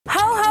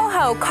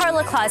ho,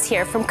 Carla Claus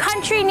here from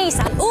Country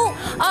Nissan. Ooh,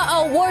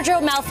 uh-oh,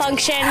 wardrobe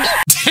malfunction.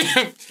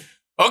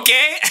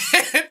 Okay,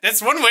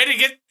 that's one way to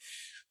get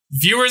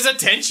viewers'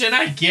 attention,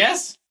 I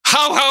guess.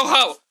 Ho, ho,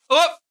 ho.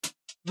 Oh,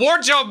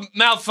 wardrobe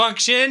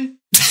malfunction.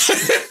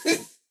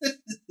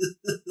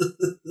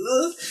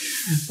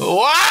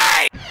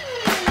 Why?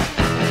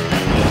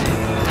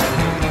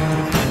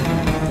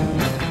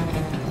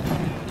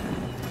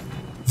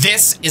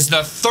 This is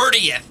the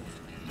 30th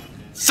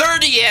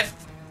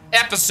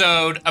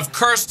episode of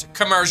Cursed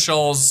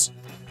Commercials.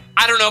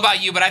 I don't know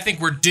about you, but I think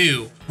we're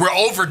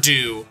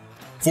overdue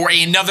for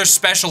another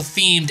special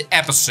themed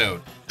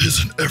episode.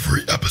 Isn't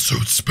every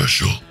episode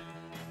special?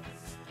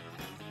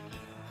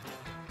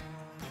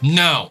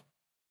 No.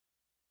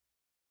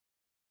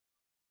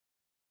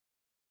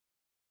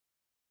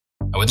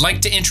 I would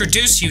like to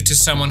introduce you to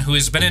someone who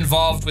has been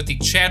involved with the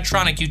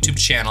Chadtronic YouTube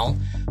channel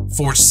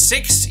for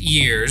 6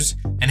 years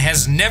and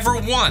has never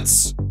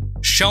once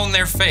shown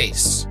their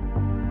face.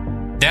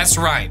 That's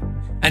right.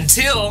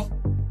 Until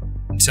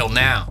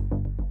now.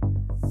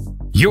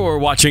 You're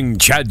watching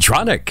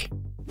Chadtronic.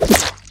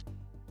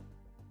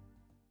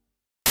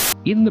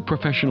 In the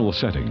professional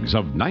settings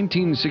of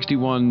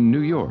 1961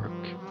 New York,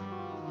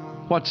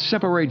 what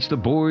separates the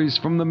boys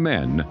from the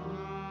men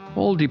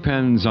all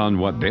depends on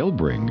what they'll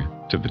bring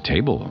to the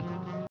table.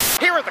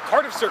 Here at the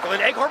Cardiff Circle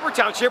in Egg Harbor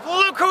Township,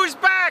 look who's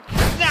back!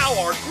 Now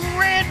our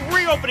grand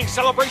reopening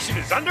celebration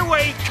is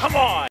underway. Come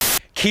on!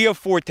 Kia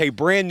Forte,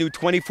 brand new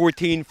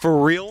 2014, for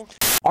real?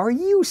 Are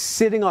you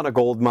sitting on a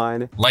gold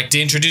mine? Like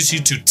to introduce you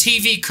to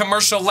TV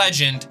commercial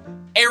legend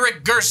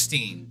Eric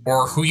Gerstein,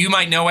 or who you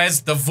might know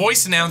as the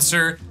voice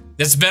announcer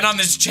that's been on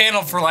this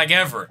channel for like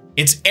ever.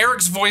 It's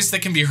Eric's voice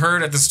that can be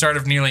heard at the start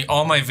of nearly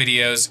all my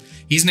videos.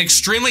 He's an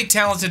extremely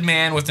talented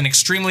man with an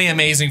extremely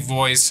amazing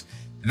voice,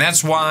 and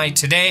that's why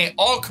today,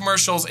 all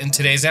commercials in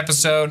today's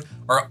episode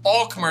are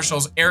all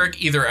commercials Eric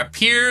either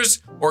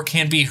appears or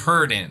can be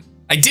heard in.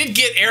 I did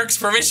get Eric's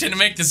permission to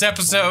make this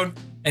episode,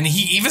 and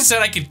he even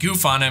said I could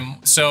goof on him,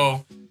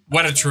 so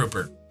what a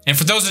trooper. And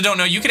for those that don't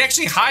know, you can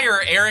actually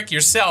hire Eric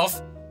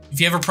yourself if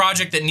you have a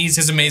project that needs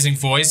his amazing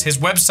voice. His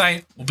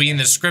website will be in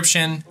the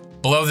description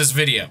below this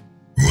video.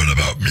 What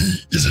about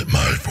me? Isn't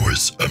my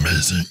voice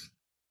amazing?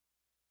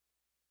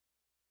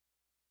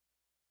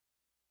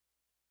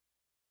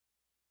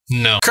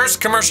 No. Cursed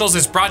Commercials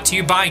is brought to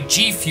you by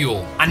G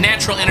Fuel, a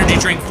natural energy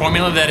drink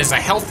formula that is a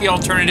healthy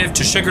alternative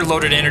to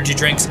sugar-loaded energy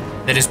drinks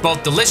that is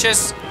both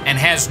delicious and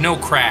has no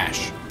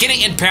crash. Get it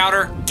in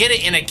powder, get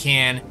it in a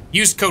can.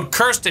 Use code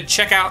CURSED at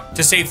checkout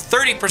to save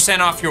 30%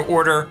 off your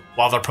order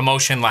while the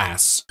promotion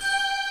lasts.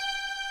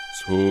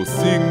 So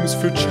things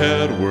for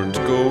Chad weren't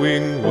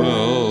going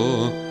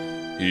well.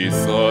 He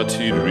thought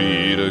he'd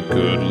read a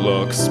good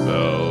luck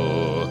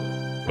spell,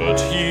 but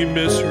he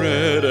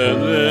misread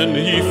and then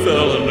he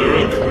fell under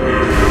a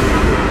curse.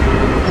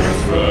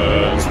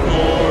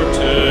 Transported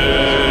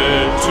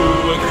to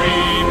a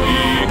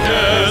creepy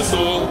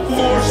castle,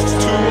 forced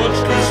to watch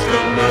cursed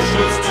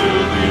commercials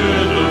till the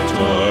end of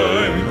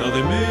time. Now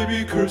they may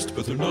be cursed,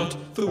 but they're not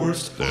the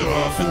worst. They're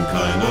often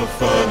kind of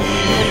funny.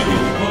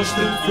 Watch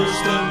them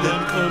first and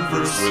then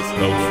converse with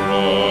help from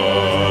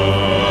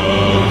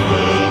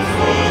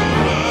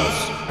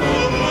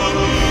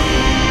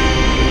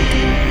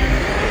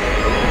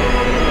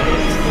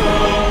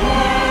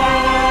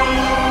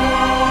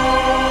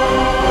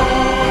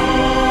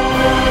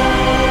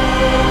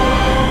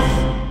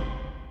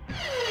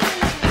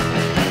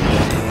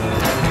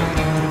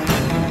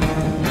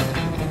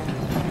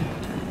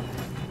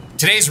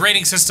Today's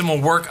rating system will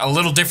work a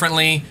little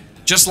differently.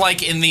 Just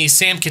like in the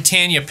Sam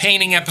Catania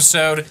painting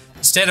episode,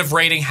 instead of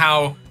rating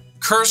how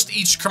cursed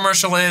each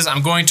commercial is,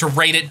 I'm going to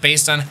rate it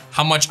based on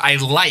how much I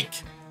like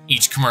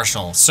each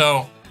commercial.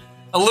 So,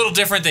 a little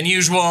different than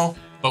usual,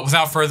 but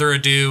without further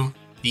ado,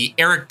 the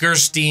Eric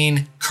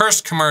Gerstein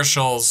Cursed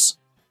Commercials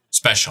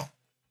special.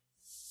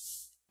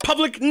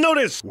 Public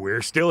notice!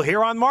 We're still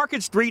here on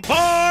Market Street.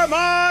 Farm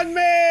on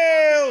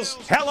Mills!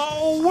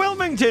 Hello,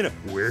 Wilmington!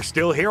 We're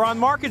still here on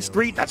Market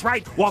Street. That's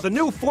right. While the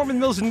new Foreman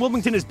Mills in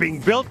Wilmington is being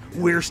built,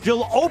 we're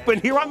still open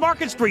here on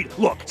Market Street.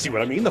 Look, see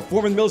what I mean? The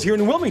Foreman Mills here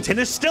in Wilmington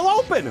is still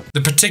open. The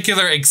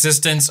particular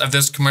existence of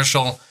this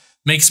commercial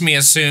makes me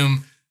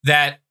assume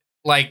that,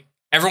 like,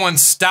 everyone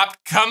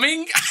stopped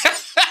coming?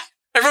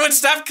 Everyone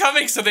stopped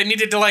coming, so they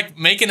needed to, like,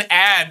 make an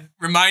ad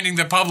reminding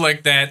the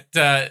public that,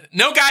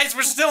 no, guys,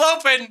 we're still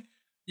open.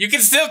 You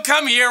can still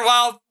come here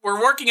while we're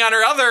working on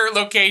our other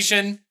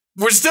location.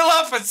 We're still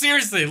open,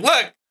 seriously.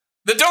 Look,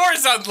 the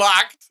door's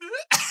unlocked.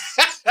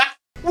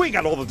 We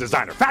got all the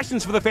designer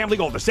fashions for the family,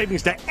 all the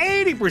savings to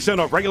 80%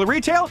 off regular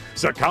retail.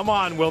 So come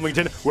on,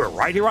 Wilmington. We're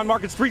right here on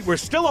Market Street. We're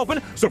still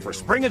open. So for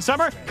spring and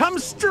summer, come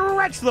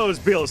stretch those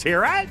bills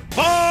here at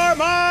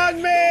Farm on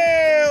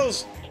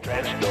Mills.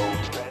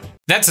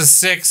 That's a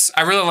 6.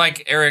 I really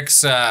like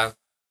Eric's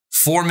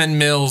Foreman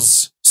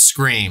Mills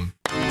scream.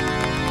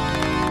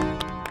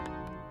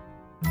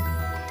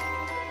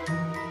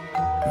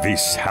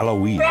 This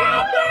Halloween,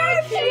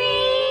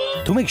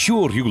 to make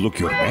sure you look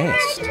your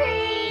best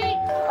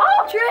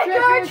Trick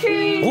or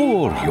treat!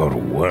 or your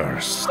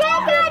worst,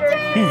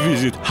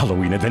 Visit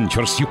Halloween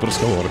Adventure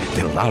Superstore.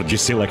 The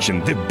largest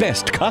selection, the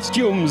best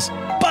costumes.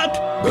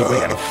 But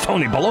beware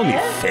phony baloney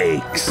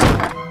fakes.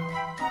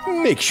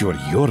 Make sure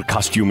your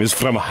costume is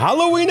from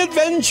Halloween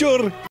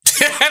Adventure.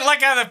 I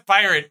like how the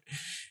pirate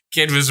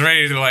kid was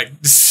ready to, like,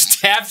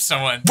 stab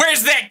someone.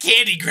 Where's that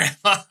candy,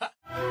 Grandma?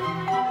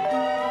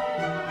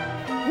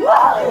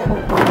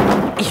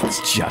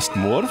 It's just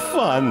more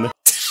fun.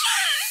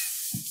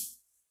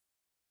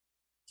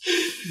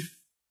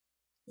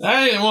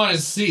 I didn't want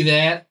to see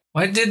that.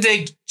 Why did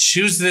they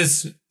choose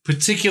this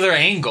particular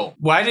angle?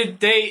 Why did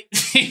they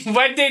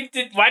why did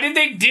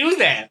they do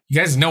that? You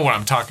guys know what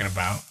I'm talking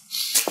about.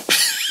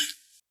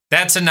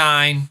 That's a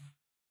 9.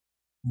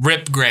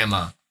 Rip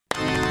Grandma.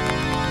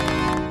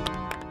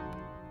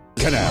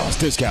 Canals,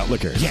 discount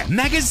liquor. Yeah,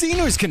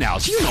 Magaziner's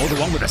Canals. You know, the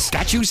one with the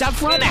statues out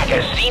front.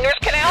 Magaziner's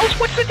Canals?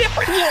 What's the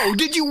difference? Whoa,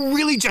 did you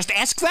really just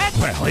ask that?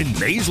 Well, in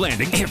Mays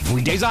Landing,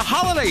 Every day's a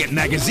holiday at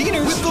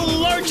Magaziner's. With the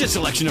largest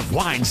selection of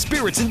wine,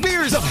 spirits, and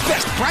beers. The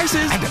best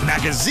prices. And at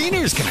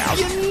Magaziner's Canals,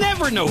 you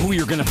never know who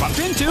you're gonna bump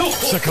into.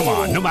 So come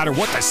on, no matter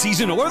what the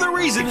season or the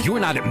reason, if you're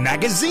not at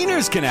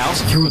Magaziner's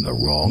Canals, you're in the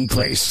wrong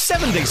place.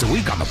 7 days a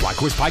week on the Black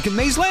Horse Pike and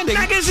Mays Landing.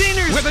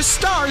 Magaziner's, where the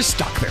stars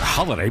stock their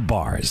holiday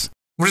bars.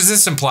 What is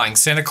this implying?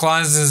 Santa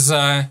Claus is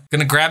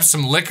gonna grab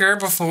some liquor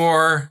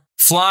before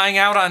flying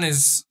out on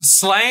his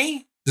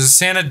sleigh? Does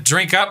Santa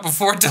drink up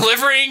before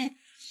delivering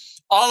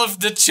all of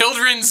the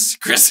children's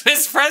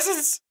Christmas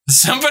presents?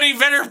 Somebody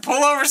better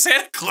pull over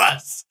Santa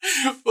Claus.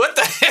 What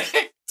the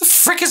heck? The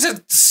frick is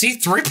it?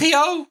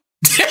 C-3PO?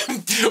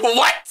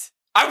 What?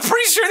 I'm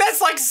pretty sure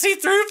that's like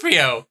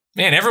C-3PO.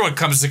 Man, everyone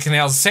comes to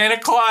Canals. Santa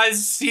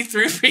Claus,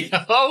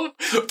 C-3PO,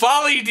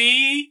 Pauly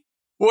D.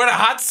 What a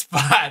hot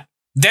spot.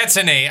 That's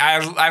an A.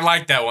 I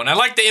like that one. I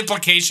like the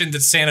implication that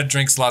Santa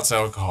drinks lots of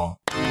alcohol.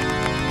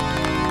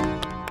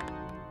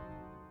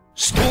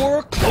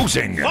 Store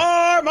closing.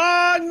 Farm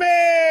on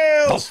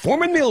Mills! The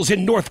Foreman Mills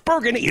in North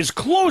Bergen is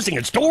closing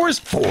its doors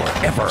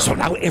forever. So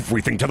now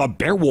everything to the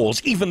bare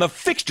walls, even the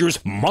fixtures,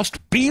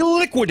 must be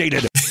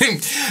liquidated.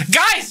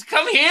 Guys,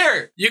 come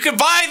here. You can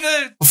buy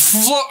the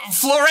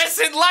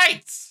fluorescent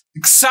lights.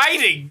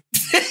 Exciting.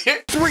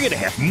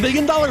 $3.5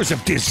 million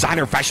of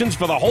designer fashions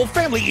for the whole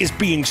family is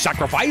being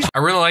sacrificed. I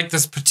really like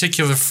this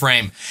particular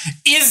frame.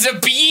 Is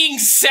being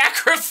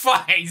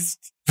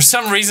sacrificed. For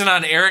some reason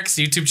on Eric's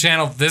YouTube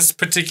channel, this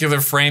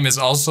particular frame is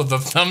also the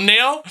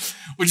thumbnail,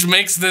 which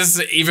makes this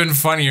even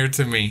funnier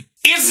to me.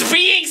 It's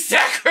being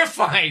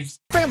sacrificed.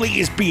 Family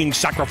is being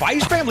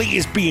sacrificed. Family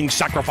is being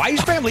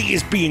sacrificed. Family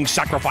is being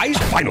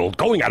sacrificed. Final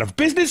going out of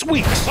business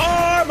weeks.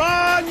 Farm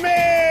on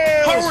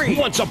Mills! Hurry!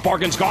 Once a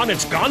bargain's gone,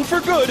 it's gone for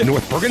good.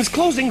 North Bergen's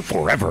closing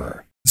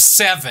forever.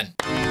 7.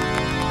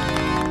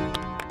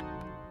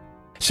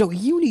 So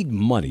you need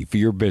money for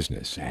your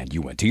business, and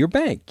you went to your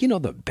bank. You know,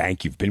 the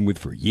bank you've been with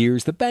for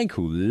years, the bank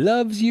who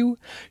loves you.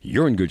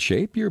 You're in good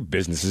shape, your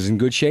business is in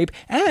good shape,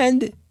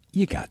 and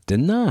you got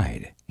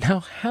denied. Now,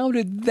 how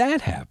did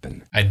that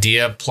happen?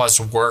 Idea plus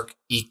work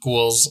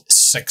equals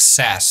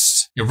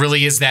success. It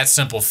really is that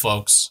simple,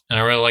 folks. And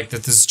I really like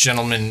that this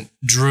gentleman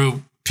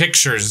drew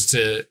pictures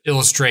to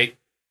illustrate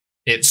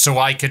it so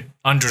I could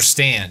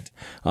understand.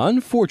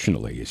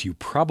 Unfortunately, as you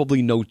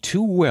probably know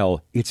too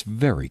well, it's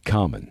very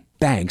common.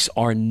 Banks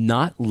are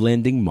not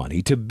lending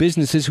money to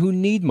businesses who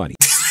need money.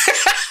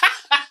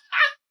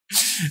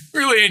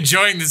 Really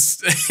enjoying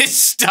this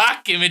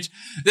stock image.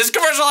 This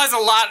commercial has a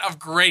lot of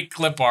great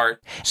clip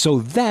art. So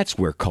that's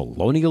where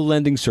Colonial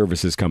Lending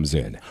Services comes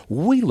in.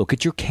 We look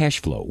at your cash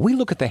flow. We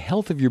look at the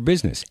health of your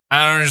business.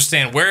 I don't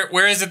understand.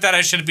 Where is it that I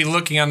should be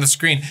looking on the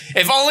screen?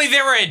 If only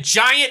there were a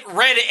giant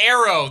red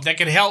arrow that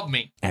could help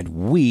me. And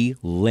we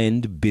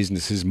lend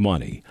businesses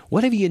money.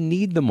 Whatever you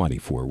need the money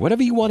for,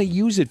 whatever you want to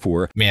use it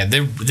for. Man,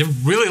 they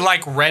really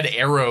like red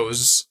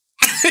arrows.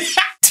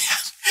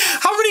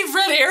 How many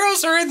red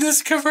arrows are in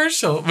this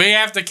commercial? We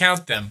have to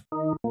count them.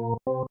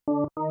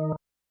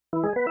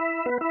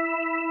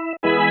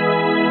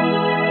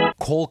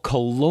 Call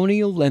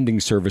Colonial Lending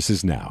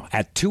Services now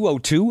at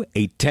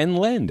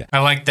 202-810-LEND. I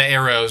like the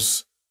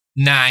arrows.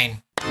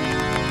 9.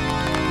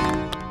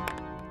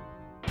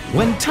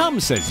 When Tom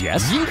says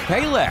yes, you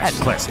pay less.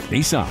 At Classic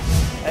Nissan.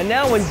 And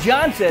now when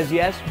John says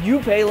yes, you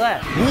pay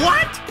less.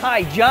 What?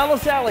 Hi, John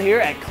LaSalla here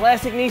at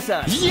Classic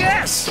Nissan.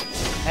 Yes!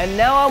 And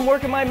now I'm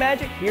working my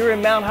magic here in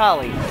Mount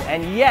Holly.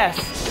 And yes,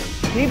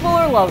 people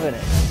are loving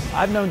it.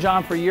 I've known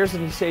John for years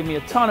and he saved me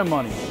a ton of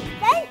money.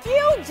 Thank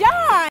you,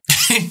 John.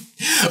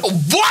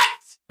 What?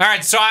 All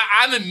right, so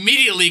I'm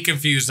immediately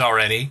confused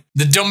already.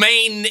 The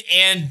domain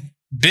and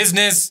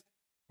business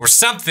or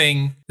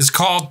something is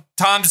called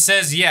Tom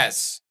Says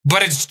Yes,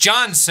 but it's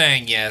John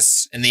saying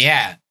yes in the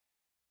ad.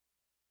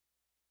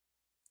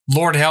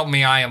 Lord help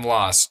me, I am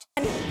lost.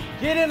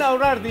 Quieren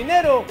ahorrar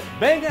dinero?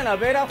 Vengan a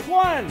ver a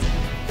Juan.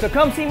 So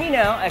come see me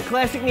now at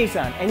Classic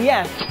Nissan. And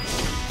yes,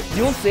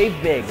 you'll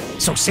save big.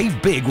 So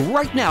save big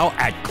right now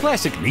at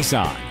Classic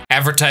Nissan.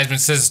 Advertisement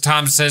says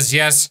Tom says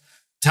yes.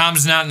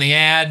 Tom's not in the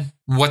ad.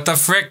 What the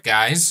frick,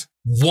 guys?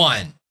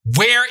 1.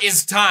 Where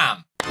is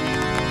Tom?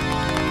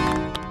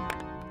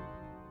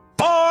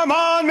 Farm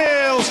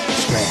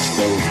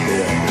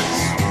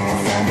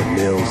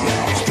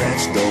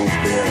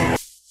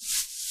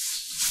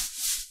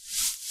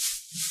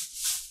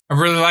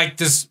like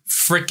this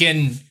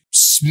freaking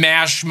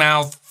smash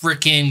mouth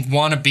freaking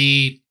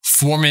wannabe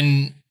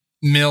Foreman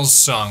Mills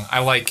song. I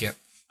like it.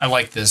 I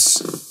like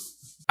this.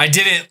 I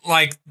didn't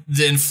like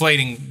the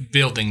inflating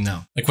building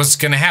though. Like, what's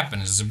gonna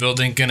happen? Is the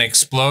building gonna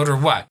explode or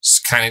what? It's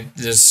kind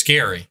of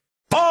scary.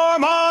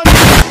 Farm on!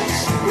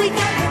 We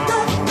got to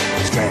go.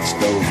 Stretch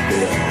those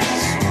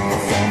bills.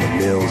 Foreman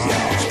Mills,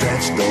 y'all.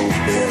 Stretch those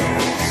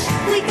bills.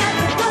 We got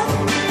to go.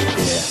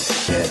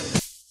 Yeah.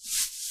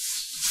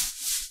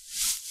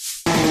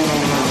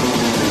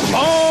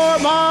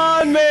 Farm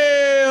on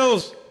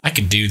Mills! I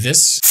could do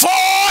this.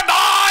 Farm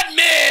on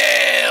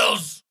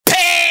Mills!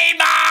 Pay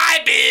my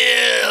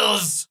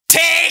bills!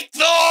 Take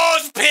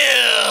those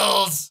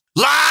pills!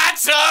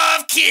 Lots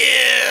of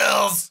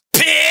kills!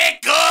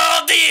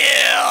 Pickle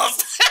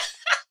deals!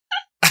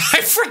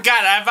 I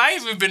forgot. Have I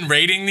even been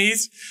rating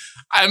these?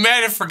 I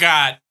might have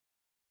forgot.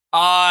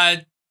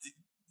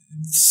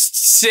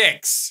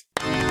 6.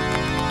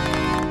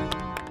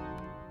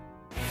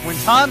 When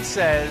Tom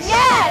says,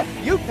 Yes!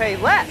 You pay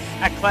less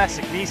at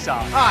Classic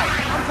Nissan. Hi,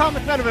 I'm Tom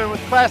McMenamin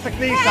with Classic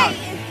Nissan.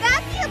 Hey, is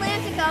that the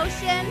Atlantic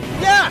Ocean?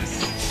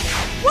 Yes!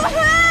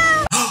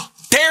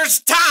 Woohoo!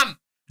 There's Tom!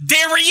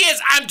 There he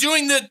is! I'm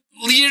doing the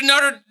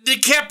Leonardo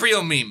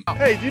DiCaprio meme.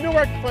 Hey, do you know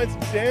where I can find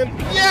some sand?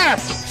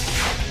 Yes!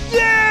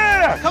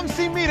 Yeah! Come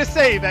see me to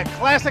save at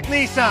Classic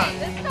Nissan. Does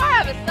this car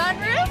have a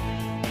sunroof?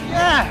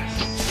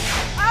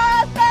 Yes!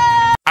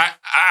 Awesome!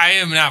 I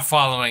am not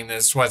following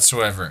this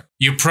whatsoever.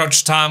 You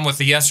approach Tom with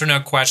a yes or no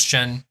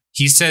question.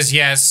 He says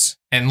yes,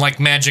 and like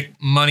magic,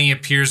 money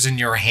appears in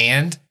your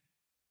hand.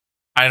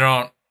 I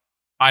don't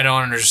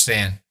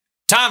understand.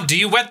 Tom, do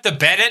you wet the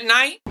bed at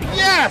night?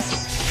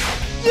 Yes!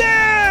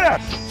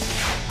 Yes!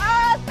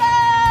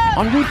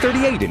 On Route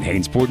 38 in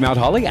Hainesport, Mount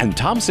Holly, and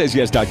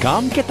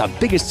TomSaysYes.com, get the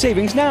biggest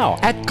savings now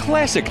at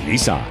Classic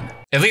Nissan.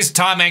 At least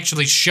Tom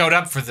actually showed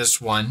up for this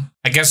one.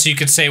 I guess you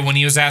could say when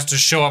he was asked to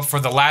show up for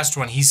the last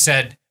one, he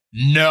said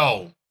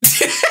no.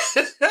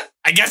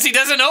 I guess he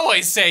doesn't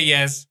always say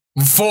yes.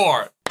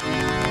 4.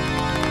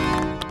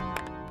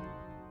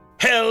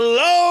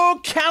 Hello,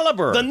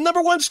 Caliber, the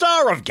 #1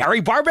 star of Gary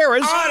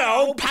Barbera's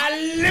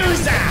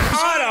Auto-Palooza!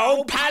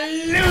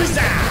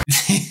 Auto-Palooza!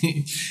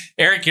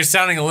 Eric, you're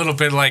sounding a little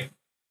bit like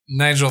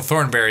Nigel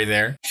Thornberry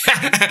there.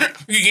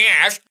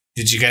 Yes.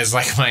 Did you guys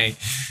like my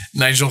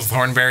Nigel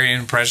Thornberry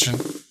impression?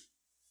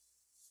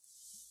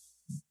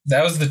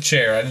 That was the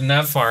chair. I did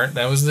not fart.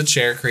 That was the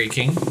chair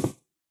creaking.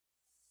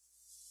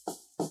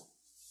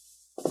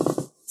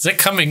 Is it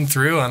coming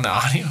through on the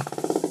audio?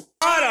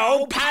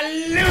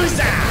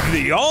 Auto-Palooza!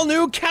 The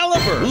all-new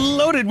Caliber,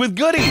 loaded with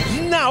goodies,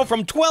 now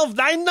from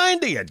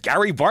 $12,990 at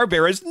Gary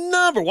Barbera's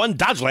 #1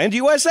 Dodgeland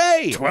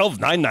USA.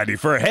 $12,990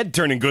 for a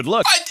head-turning good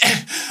look.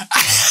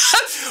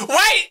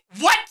 Wait,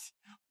 what?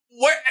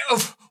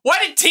 Why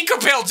did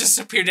Tinkerbell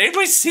disappear? Did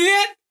anybody see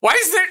that? Why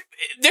is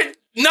there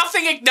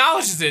nothing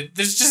acknowledges it?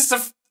 There's just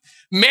a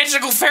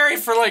magical fairy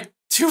for like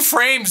 2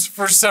 frames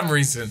for some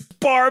reason.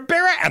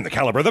 Barbera and the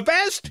Caliber the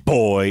best?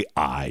 Boy,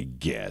 I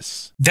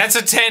guess. That's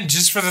a 10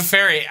 just for the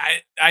fairy.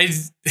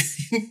 It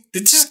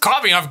just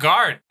caught me off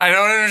guard. I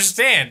don't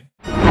understand.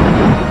 $5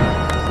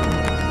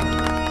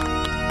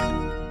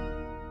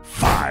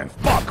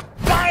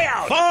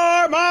 buyout!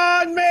 Farm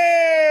on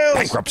Mills!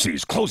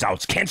 Bankruptcies,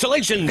 closeouts,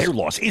 cancellations. Their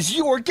loss is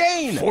your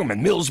gain.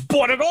 Foreman Mills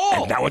bought it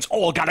all. And now it's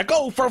all gotta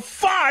go for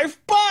 $5.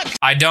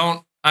 I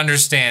don't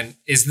understand.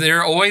 Is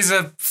there always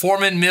a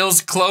Foreman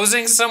Mills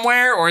closing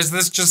somewhere? Or is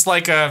this just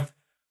like a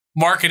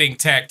marketing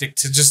tactic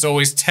to just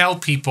always tell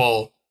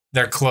people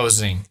they're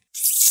closing?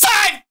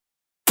 $5!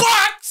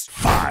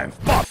 $5.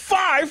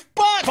 $5.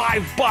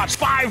 $5.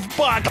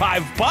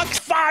 $5.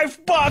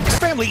 $5.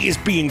 Family is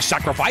being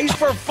sacrificed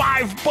for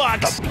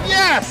 $5.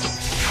 Yes!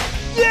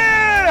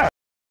 Yeah!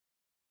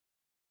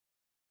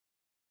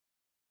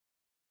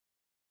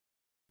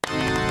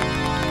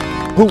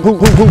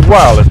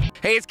 Wow.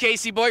 Hey, it's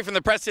Casey Boy from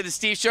the Preston and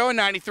Steve Show on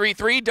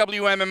 93.3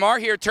 WMMR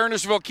here at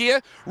Turnersville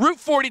Kia, Route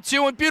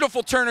 42 in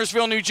beautiful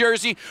Turnersville, New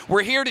Jersey.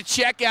 We're here to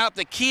check out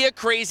the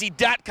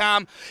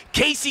KiaCrazy.com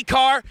Casey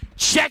car.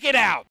 Check it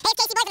out. Hey, it's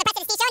Casey Boy from the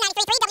Preston and Steve Show,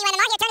 93.3 WMMR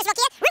here at Turnersville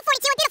Kia, Route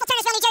 42 in beautiful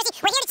Turnersville, New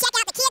Jersey. We're here to check out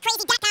the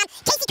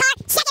KiaCrazy.com Casey car.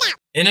 Check it out.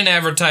 In an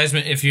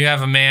advertisement, if you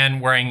have a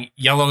man wearing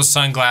yellow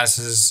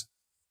sunglasses,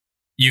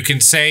 you can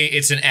say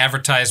it's an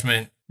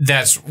advertisement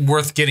that's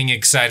worth getting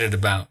excited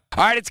about.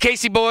 All right, it's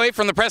Casey Boy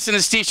from the Preston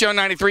and Steve Show,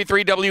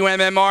 93.3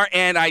 WMMR,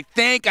 and I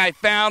think I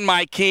found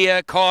my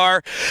Kia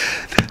car.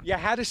 You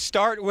had to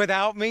start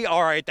without me?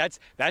 All right,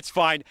 that's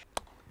fine.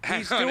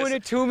 He's doing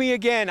it to me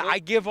again. I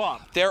give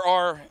up.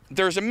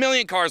 There's a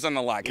million cars on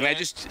the lot. Can I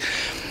just...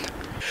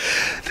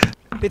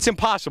 It's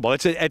impossible.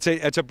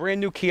 It's a brand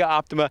new Kia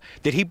Optima.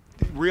 Did he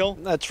real?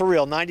 That's for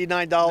real.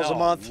 $99 a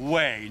month.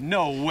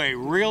 No way.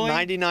 Really?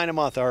 $99 a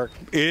month, Eric.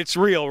 It's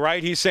real,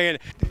 right? He's saying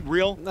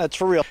real? That's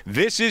for real.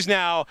 This is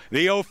now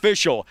the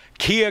official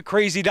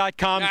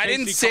KiaCrazy.com. No, I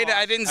didn't say that.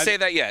 I didn't say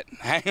that yet.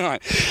 Hang on.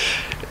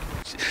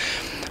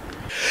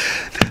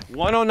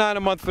 $109 a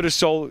month for the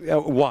Soul.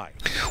 Why?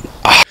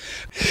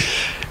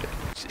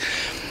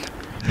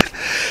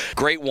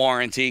 Great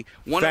warranty.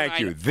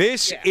 Thank you.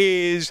 This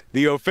is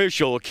the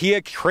official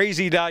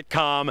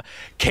KiaCrazy.com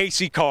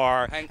Casey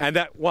car, and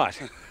that what?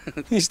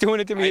 He's doing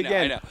it to me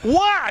again. I know.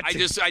 What? I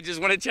just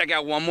want to check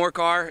out one more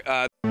car.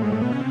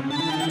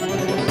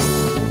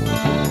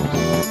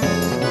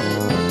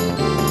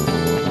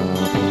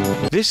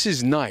 This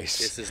is nice.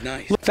 This is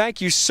nice.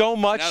 Thank you so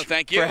much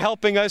thank you. for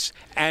helping us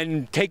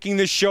and taking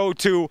the show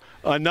to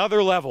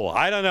another level.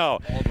 I don't know.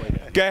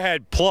 Go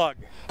ahead, plug.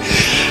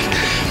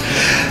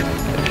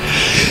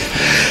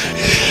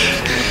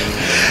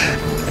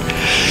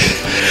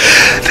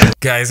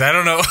 Guys, I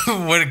don't know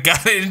what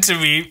got into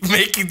me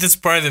making this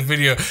part of the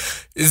video.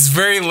 It's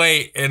very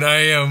late, and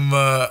I am,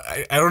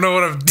 I don't know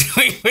what I'm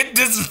doing with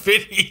this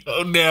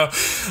video now.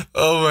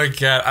 Oh my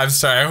God, I'm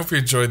sorry. I hope you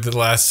enjoyed the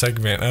last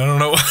segment. I don't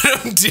know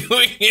what I'm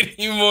doing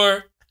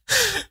anymore.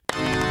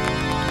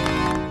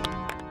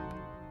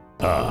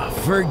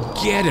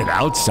 Forget it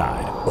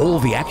outside. All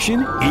the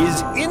action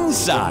is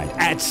inside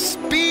at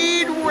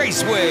Speed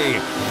Raceway.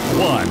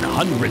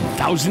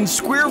 100,000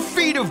 square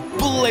feet of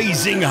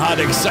blazing hot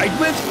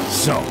excitement.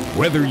 So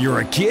whether you're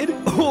a kid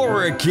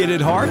or a kid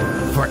at heart,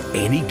 for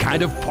any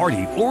kind of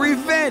party or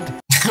event.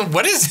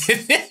 What is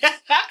it?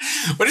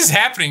 What is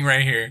happening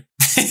right here?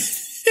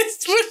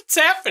 What's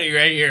happening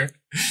right here?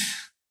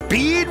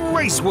 Speed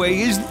Raceway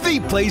is the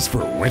place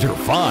for winter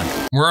fun.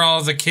 We're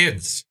all the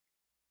kids.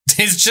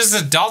 It's just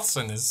adults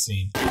in this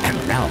scene.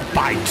 And now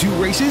buy 2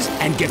 races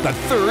and get the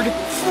 3rd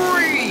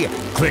free.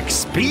 Click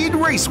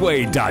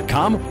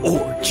speedraceway.com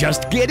or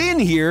just get in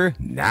here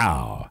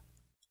now.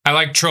 I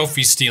like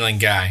trophy stealing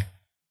guy.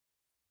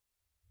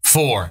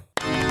 4.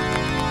 Ho,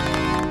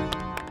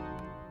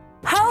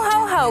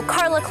 ho, ho.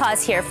 Carla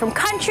Claus here from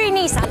Country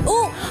Nissan.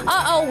 Ooh,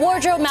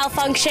 wardrobe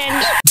malfunction.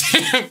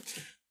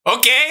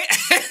 Okay,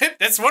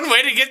 that's one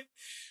way to get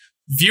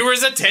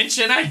viewers'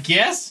 attention, I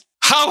guess.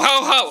 Ho,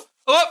 ho, ho.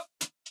 Oh,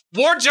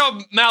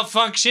 wardrobe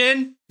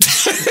malfunction.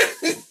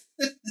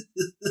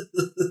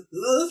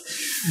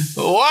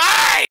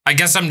 Why? I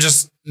guess I'm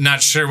just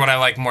not sure what I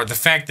like more. The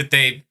fact that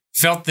they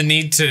felt the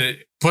need to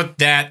put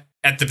that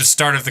at the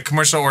start of the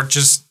commercial, or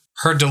just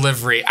her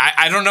delivery.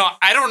 I don't know.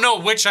 I don't know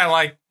which I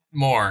like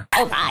more.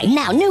 Oh my,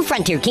 now new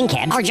Frontier King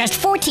cabs are just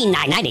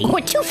 $14,990 or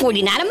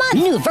 $249 a month.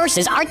 New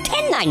Versas are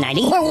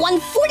 $10,990 or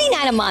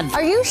 $149 a month.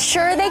 Are you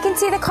sure they can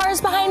see the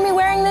cars behind me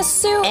wearing this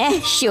suit?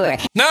 Sure.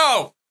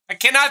 No, I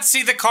cannot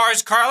see the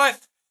cars, Carla.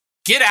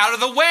 Get out of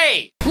the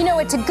way. You know,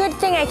 it's a good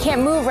thing I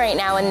can't move right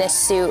now in this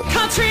suit.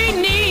 Country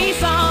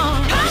Nissan,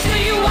 I'll show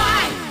you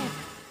why.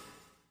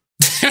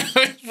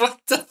 What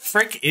the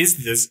frick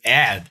is this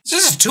ad?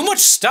 There's just too much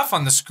stuff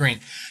on the screen.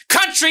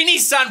 Country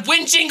Nissan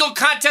win jingle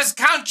contest,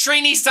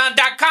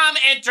 countrynissan.com.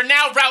 Enter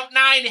now, Route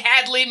 9,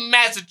 Hadley,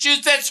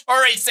 Massachusetts.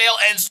 Hurry, sale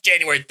ends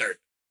January 3rd.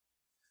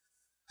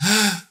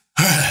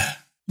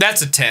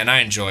 That's a 10. I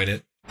enjoyed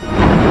it.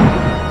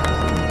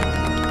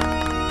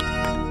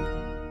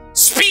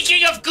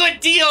 Speaking of good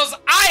deals,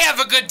 I have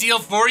a good deal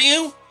for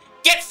you.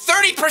 Get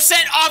 30%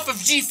 off of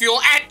G Fuel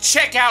at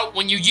checkout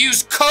when you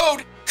use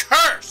code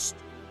CURSED.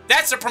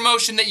 That's a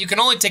promotion that you can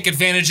only take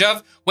advantage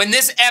of when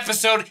this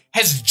episode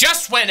has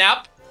just went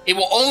up. It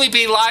will only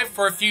be live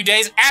for a few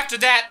days. After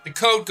that, the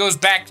code goes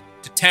back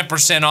to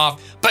 10%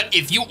 off. But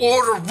if you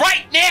order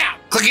right now,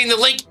 clicking the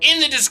link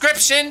in the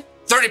description,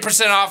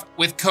 30% off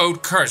with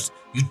code CURSED.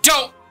 You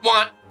don't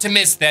want to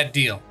miss that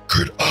deal.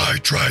 Could I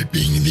try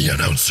being the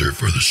announcer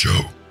for the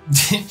show?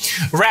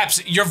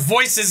 Raps, your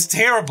voice is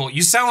terrible.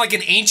 You sound like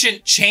an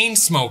ancient chain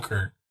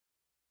smoker.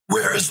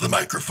 Where is the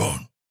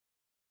microphone?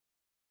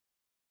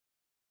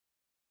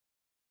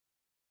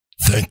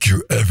 Thank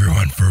you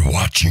everyone for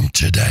watching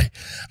today.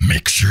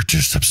 Make sure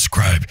to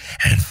subscribe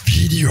and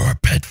feed your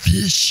pet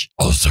fish.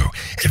 Also,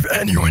 if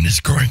anyone is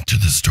going to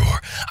the store,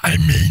 I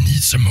may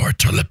need some more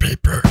toilet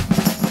paper.